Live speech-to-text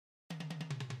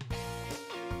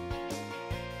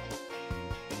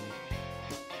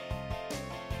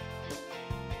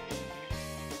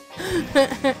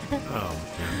Oh,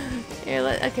 man.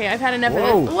 Here, okay, I've had enough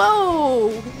of this. Whoa!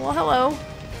 Well, hello.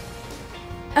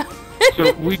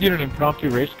 So we did an impromptu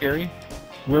race, Gary,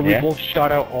 where we both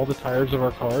shot out all the tires of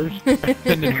our cars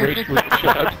and then raced with the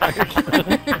shot out tires.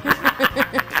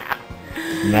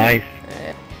 Nice.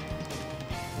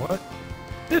 What?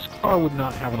 This car would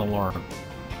not have an alarm.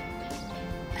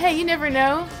 Hey, you never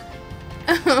know.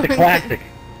 It's a classic.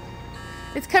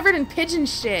 It's covered in pigeon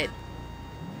shit.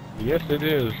 Yes, it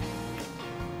is.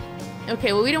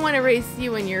 Okay, well, we don't want to race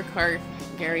you in your car,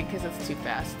 Gary, because it's too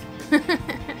fast.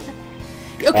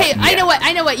 Okay, I know what.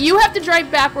 I know what. You have to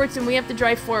drive backwards, and we have to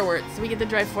drive forwards. So we get to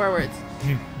drive forwards.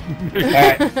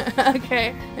 Alright.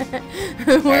 Okay.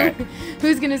 Alright.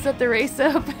 Who's gonna set the race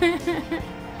up?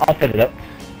 I'll set it up.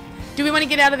 Do we want to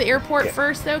get out of the airport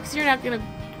first, though? Because you're not gonna.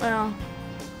 Well,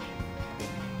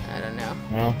 I don't know.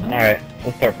 Well, alright.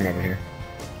 Let's start from over here.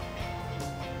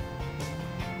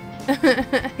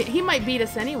 He might beat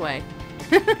us anyway.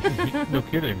 No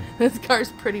kidding. This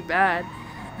car's pretty bad.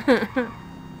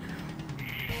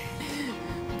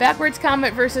 Backwards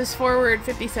Comet versus forward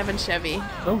 57 Chevy.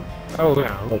 Oh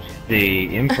yeah. Let's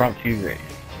see. Impromptu race.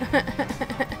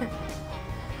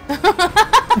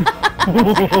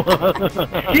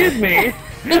 Excuse me.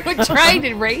 We're trying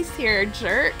to race here,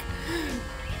 jerk.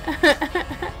 We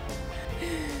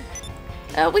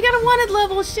got a wanted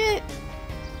level, shit.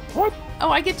 What?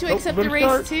 Oh, I get to accept the race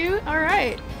start. too?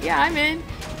 Alright. Yeah, I'm in.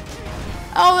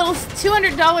 Oh, it's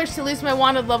 $200 to lose my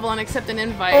wanted level and accept an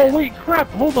invite. Oh wait, crap!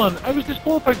 Hold on. I was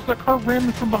disqualified because that car ran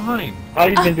me from behind. Oh,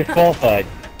 you've been disqualified.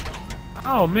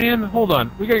 Oh man, hold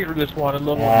on. We gotta get rid of this wanted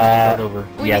level and start over.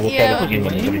 Yeah, we'll try to see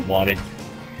what somebody's wanted.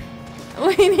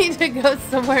 We need to go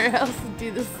somewhere else and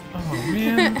do this. Oh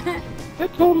man,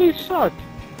 that totally sucked.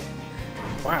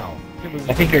 Wow.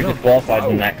 I think you're disqualified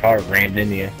when that car rammed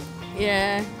into you.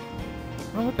 Yeah.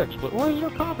 Oh, what the split? Why is there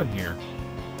a cop in here?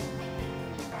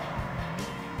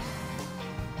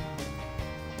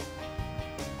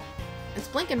 It's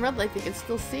blinking red like they can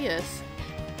still see us.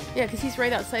 Yeah, because he's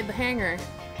right outside the hangar.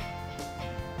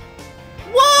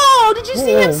 Whoa! Did you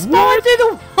see him spawn through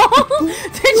the wall?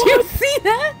 Did you see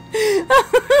that?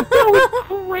 That was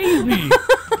crazy!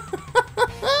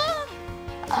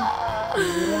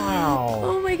 Wow.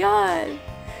 Oh my god.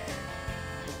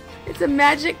 It's a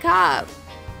magic cop.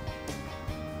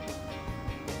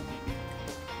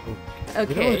 They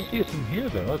Okay. don't really see us in here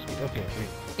though. That's okay. Wait.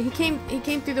 He came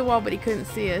through the wall, but he couldn't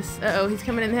see us. Uh-oh, he's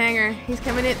coming in the hangar. He's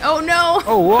coming in. Oh no!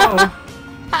 Oh whoa!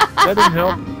 That didn't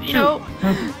help. Shoot. Nope.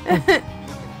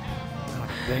 Oh,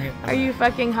 dang it. Are you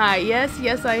fucking high? Yes,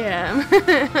 yes I am.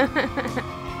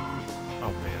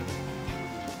 Oh man.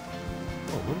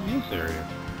 Oh, what is this area?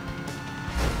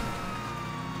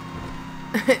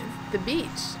 It's the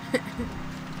beach.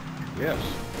 Yes.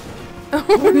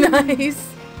 Oh, nice.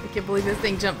 I can't believe this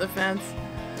thing jumped the fence.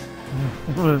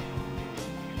 Alright.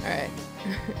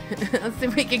 Let's see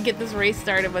if we can get this race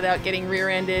started without getting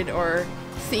rear-ended or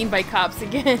seen by cops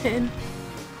again.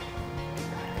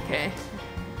 Okay.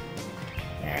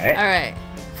 Alright. Alright.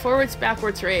 Forwards,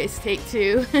 backwards race. Take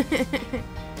two. Let me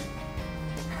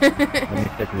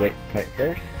set the weight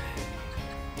first.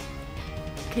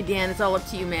 Okay, Dan, it's all up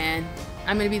to you, man.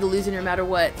 I'm gonna be the loser no matter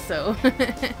what, so...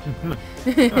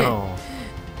 Oh.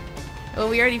 Well,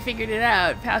 we already figured it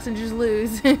out. Passengers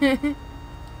lose. You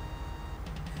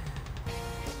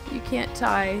can't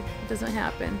tie. It doesn't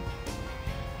happen.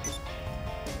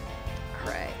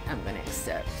 Alright, I'm gonna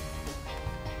accept.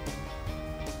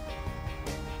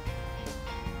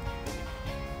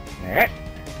 Alright.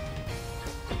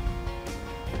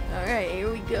 Alright, here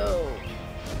we go.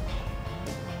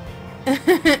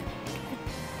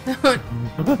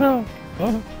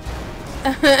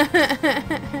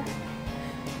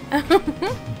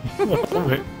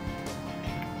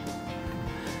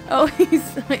 Oh,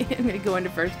 he's... I'm gonna go into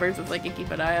first person so I can keep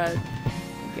an eye on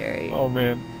Gary. Oh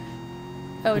man.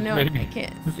 Oh no, I Maybe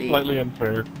can't see. Slightly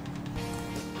unfair.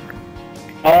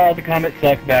 Oh, the Comet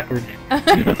sucks backwards.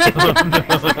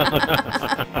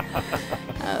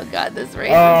 Oh god, this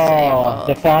race Oh, is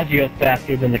the Fangio's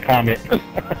faster than the Comet.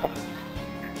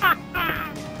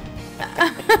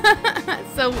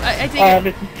 So I think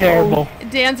This is terrible.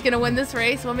 Dan's gonna win this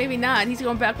race. Well, maybe not. He's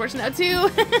going backwards now too. You're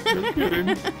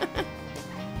kidding.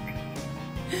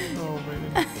 Oh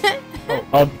man.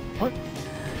 Oh, What?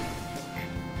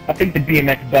 I think the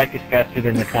BMX bike is faster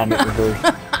than the Comet reverse.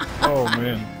 Oh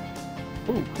man.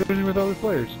 Ooh, cruising with other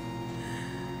players.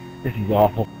 This is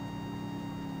awful.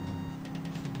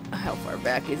 How far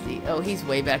back is he? Oh, he's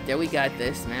way back there. We got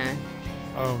this, man.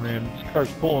 Oh man, this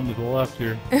car's pulling to the left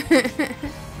here.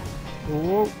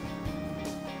 Whoa.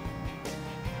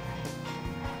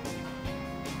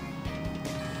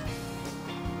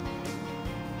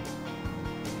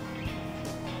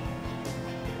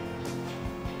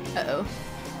 Uh-oh.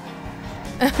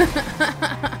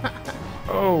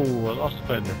 Oh, I lost the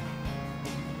fender.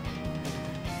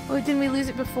 Oh, didn't we lose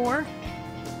it before?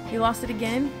 You lost it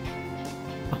again?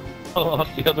 I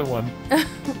lost the other one.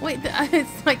 Wait,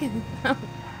 it's like...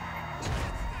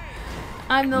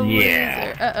 I'm the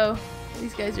loser. Uh-oh.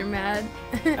 These guys are mad.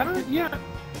 Yeah.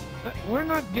 We're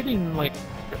not getting, like,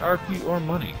 RP or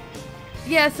money.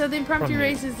 Yeah, so the impromptu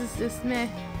races is just meh.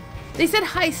 They said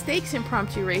high stakes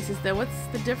impromptu races, though. What's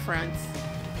the difference?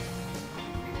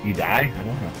 You die? I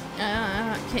don't know.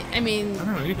 I mean... I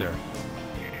don't know either.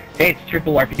 Hey, it's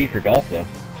triple RP for golf, though.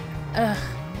 Ugh.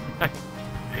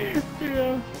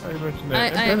 Yeah, I mentioned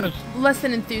that. I'm less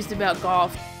than enthused about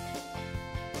golf.